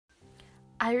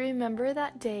I remember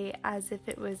that day as if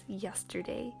it was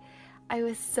yesterday. I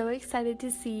was so excited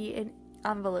to see an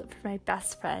envelope from my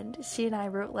best friend. She and I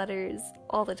wrote letters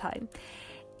all the time.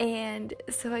 And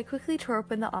so I quickly tore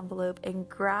open the envelope and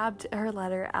grabbed her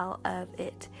letter out of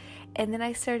it. And then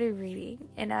I started reading.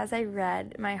 And as I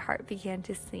read, my heart began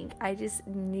to sink. I just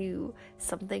knew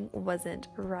something wasn't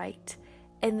right.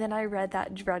 And then I read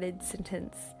that dreaded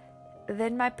sentence.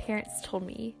 Then my parents told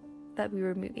me that we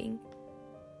were moving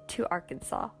to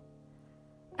Arkansas.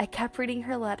 I kept reading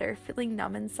her letter, feeling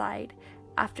numb inside.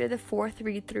 After the fourth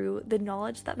read through, the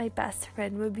knowledge that my best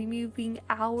friend would be moving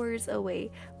hours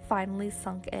away finally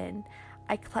sunk in.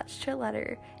 I clutched her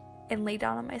letter and lay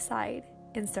down on my side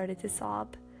and started to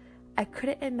sob. I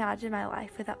couldn't imagine my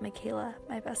life without Michaela,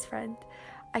 my best friend.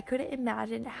 I couldn't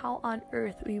imagine how on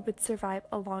earth we would survive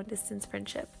a long-distance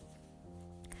friendship.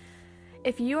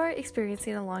 If you are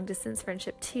experiencing a long-distance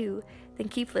friendship too, then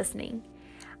keep listening.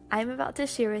 I'm about to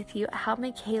share with you how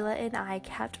Michaela and I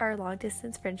kept our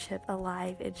long-distance friendship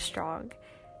alive and strong.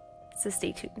 So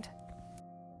stay tuned.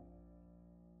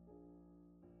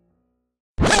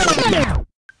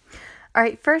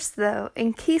 Alright, first though,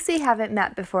 in case we haven't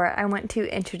met before, I want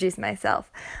to introduce myself.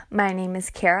 My name is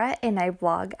Kara, and I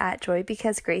blog at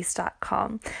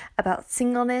joybecausegrace.com about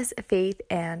singleness, faith,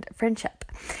 and friendship.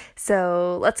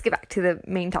 So let's get back to the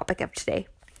main topic of today.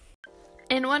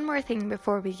 And one more thing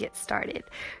before we get started.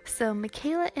 So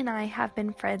Michaela and I have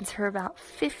been friends for about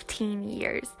 15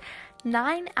 years.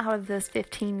 9 out of those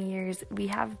 15 years, we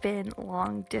have been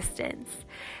long distance.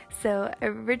 So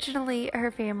originally, her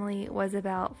family was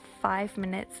about 5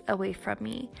 minutes away from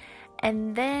me.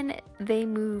 And then they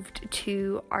moved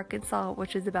to Arkansas,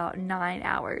 which is about 9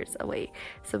 hours away.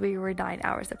 So we were 9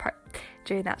 hours apart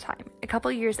during that time. A couple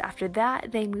years after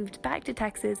that, they moved back to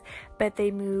Texas, but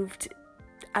they moved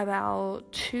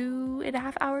about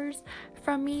 2.5 hours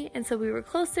from me. And so we were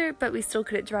closer, but we still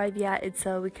couldn't drive yet. And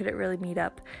so we couldn't really meet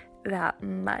up that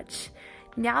much.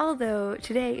 Now though,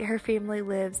 today her family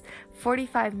lives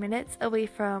 45 minutes away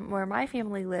from where my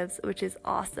family lives, which is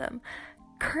awesome.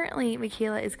 Currently,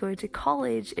 Michaela is going to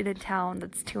college in a town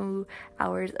that's 2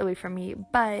 hours away from me,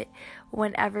 but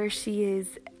whenever she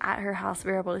is at her house,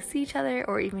 we're able to see each other,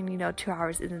 or even, 2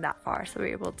 hours isn't that far, so we're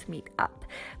able to meet up.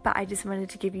 But I just wanted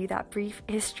to give you that brief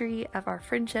history of our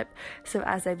friendship, so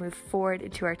as I move forward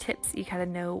into our tips, you kind of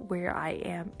know where I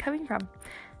am coming from.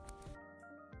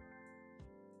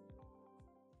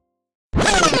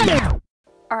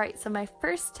 Alright, so my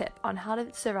first tip on how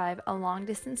to survive a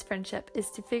long-distance friendship is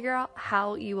to figure out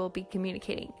how you will be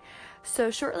communicating.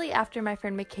 So shortly after my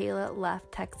friend Michaela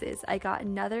left Texas, I got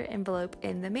another envelope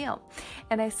in the mail,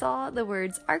 and I saw the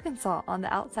words Arkansas on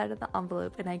the outside of the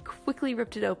envelope, and I quickly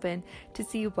ripped it open to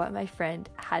see what my friend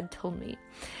had told me.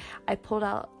 I pulled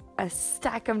out a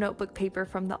stack of notebook paper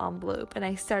from the envelope, and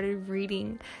I started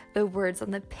reading the words on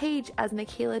the page as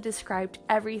Michaela described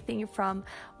everything from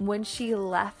when she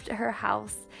left her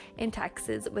house in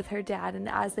Texas with her dad, and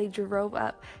as they drove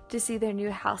up to see their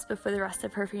new house before the rest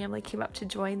of her family came up to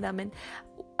join them, and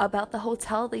about the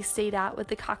hotel they stayed at with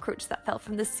the cockroach that fell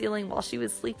from the ceiling while she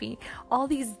was sleeping. All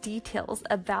these details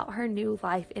about her new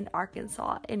life in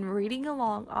Arkansas, and reading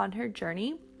along on her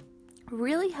journey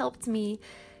really helped me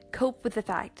cope with the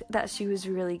fact that she was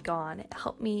really gone. It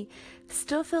helped me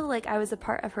still feel like I was a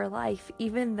part of her life,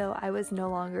 even though I was no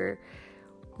longer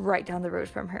right down the road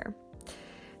from her.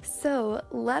 So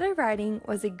letter writing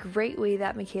was a great way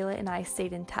that Michaela and I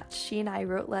stayed in touch. She and I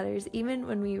wrote letters even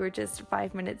when we were just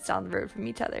 5 minutes down the road from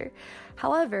each other.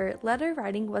 However, letter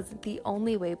writing wasn't the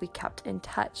only way we kept in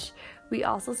touch. We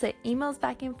also sent emails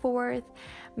back and forth,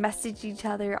 messaged each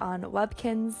other on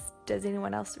Webkinz. Does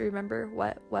anyone else remember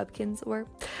what Webkinz were?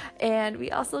 And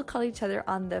we also called each other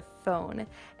on the phone.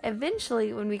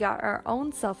 Eventually, when we got our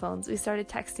own cell phones, we started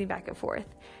texting back and forth.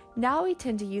 Now we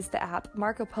tend to use the app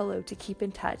Marco Polo to keep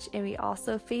in touch, and we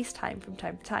also FaceTime from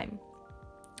time to time.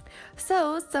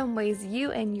 So, some ways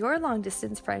you and your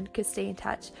long-distance friend could stay in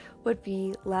touch would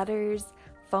be letters,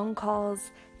 phone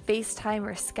calls, FaceTime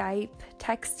or Skype,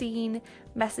 texting,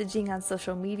 messaging on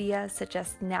social media such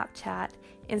as Snapchat,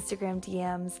 Instagram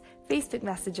DMs, Facebook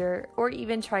Messenger, or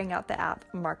even trying out the app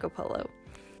Marco Polo.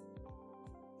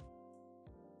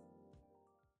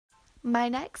 My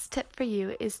next tip for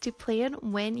you is to plan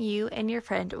when you and your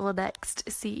friend will next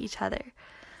see each other.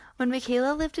 When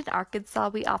Michaela lived in Arkansas,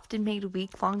 we often made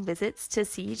week-long visits to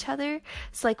see each other.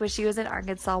 So like when she was in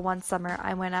Arkansas one summer,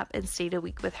 I went up and stayed a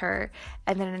week with her.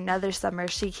 And then another summer,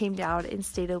 she came down and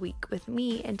stayed a week with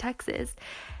me in Texas.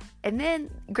 And then,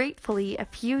 gratefully, a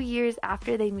few years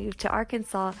after they moved to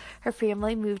Arkansas, her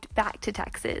family moved back to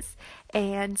Texas.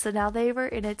 And so now they were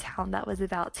in a town that was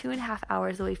about 2.5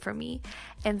 hours away from me.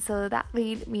 And so that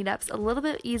made meetups a little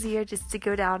bit easier, just to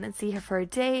go down and see her for a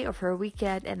day or for a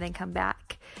weekend and then come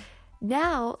back.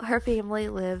 Now, her family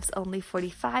lives only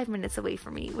 45 minutes away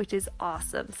from me, which is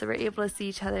awesome. So we're able to see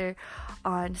each other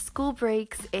on school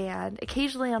breaks and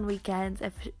occasionally on weekends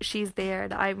if she's there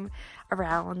and I'm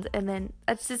around. And then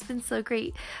that's just been so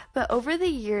great. But over the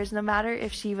years, no matter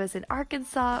if she was in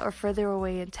Arkansas or further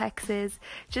away in Texas,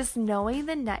 just knowing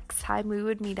the next time we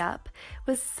would meet up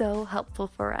was so helpful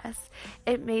for us.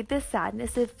 It made the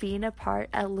sadness of being apart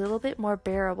a little bit more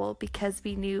bearable because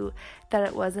we knew that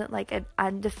it wasn't like an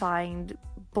undefined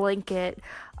blanket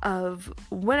of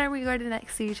when are we going to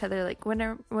next see each other, like when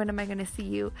am I going to see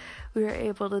you. We were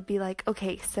able to be like,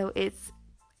 okay, so it's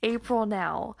April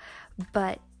now,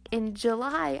 but in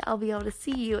July I'll be able to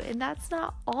see you, and that's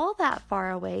not all that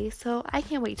far away, so I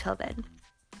can't wait till then.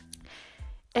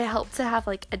 It helped to have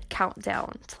like a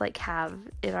countdown to like have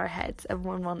in our heads of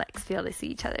when we'll next be able to see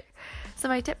each other. So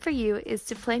my tip for you is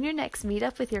to plan your next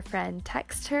meetup with your friend.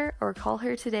 Text her or call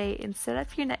her today and set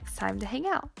up your next time to hang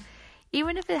out.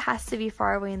 Even if it has to be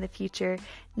far away in the future,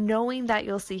 knowing that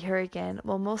you'll see her again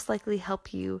will most likely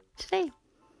help you today.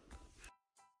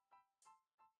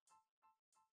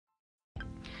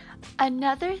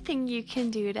 Another thing you can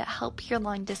do to help your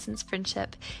long distance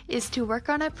friendship is to work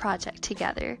on a project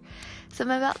together. So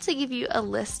I'm about to give you a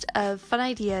list of fun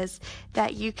ideas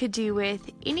that you could do with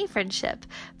any friendship,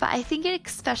 but I think it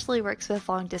especially works with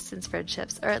long distance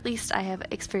friendships, or at least I have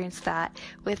experienced that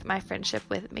with my friendship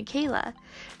with Michaela.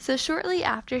 So shortly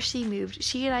after she moved,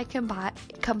 she and I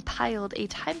compiled a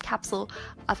time capsule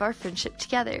of our friendship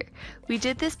together. We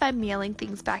did this by mailing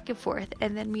things back and forth,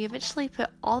 and then we eventually put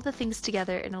all the things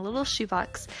together in a little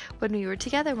shoebox when we were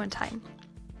together one time.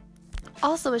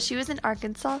 Also, as she was in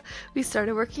Arkansas, we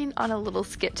started working on a little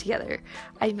skit together.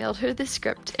 I mailed her the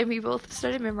script, and we both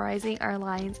started memorizing our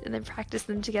lines and then practiced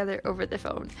them together over the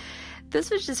phone. This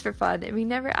was just for fun, and we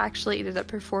never actually ended up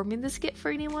performing the skit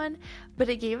for anyone, but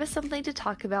it gave us something to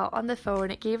talk about on the phone.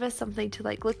 It gave us something to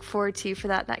like look forward to for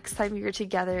that next time we were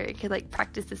together and could like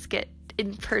practice the skit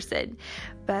in person.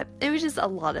 But it was just a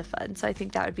lot of fun, so I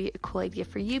think that would be a cool idea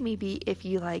for you, maybe if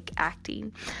you like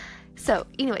acting. So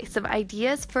anyway, some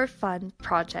ideas for fun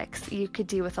projects you could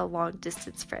do with a long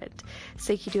distance friend.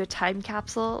 So you could do a time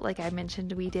capsule like I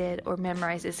mentioned we did, or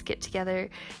memorize a skit together.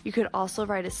 You could also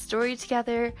write a story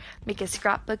together, make a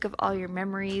scrapbook of all your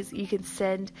memories. You can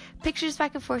send pictures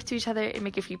back and forth to each other and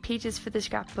make a few pages for the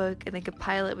scrapbook and then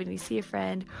compile it when you see a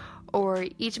friend, or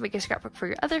each make a scrapbook for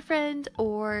your other friend,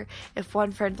 or if one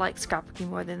friend likes scrapbooking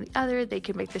more than the other, they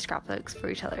could make the scrapbooks for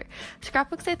each other.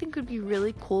 Scrapbooks I think would be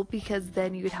really cool because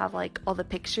then you would have like all the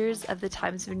pictures of the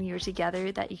times when you were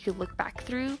together that you could look back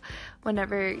through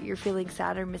whenever you're feeling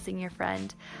sad or missing your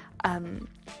friend.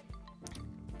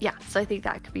 So I think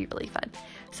that could be really fun.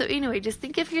 So anyway, just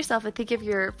think of yourself and think of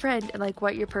your friend and like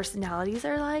what your personalities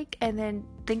are like, and then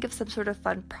think of some sort of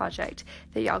fun project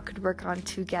that y'all could work on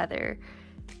together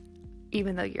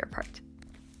even though you're apart.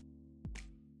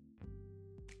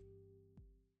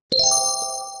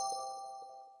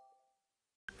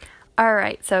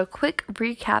 Alright, so quick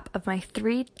recap of my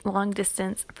 3 long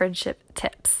distance friendship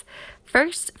tips.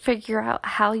 First, figure out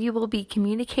how you will be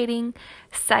communicating.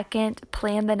 Second,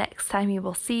 plan the next time you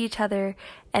will see each other.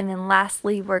 And then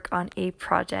lastly, work on a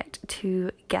project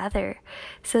together.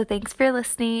 So thanks for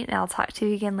listening, and I'll talk to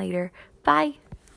you again later. Bye!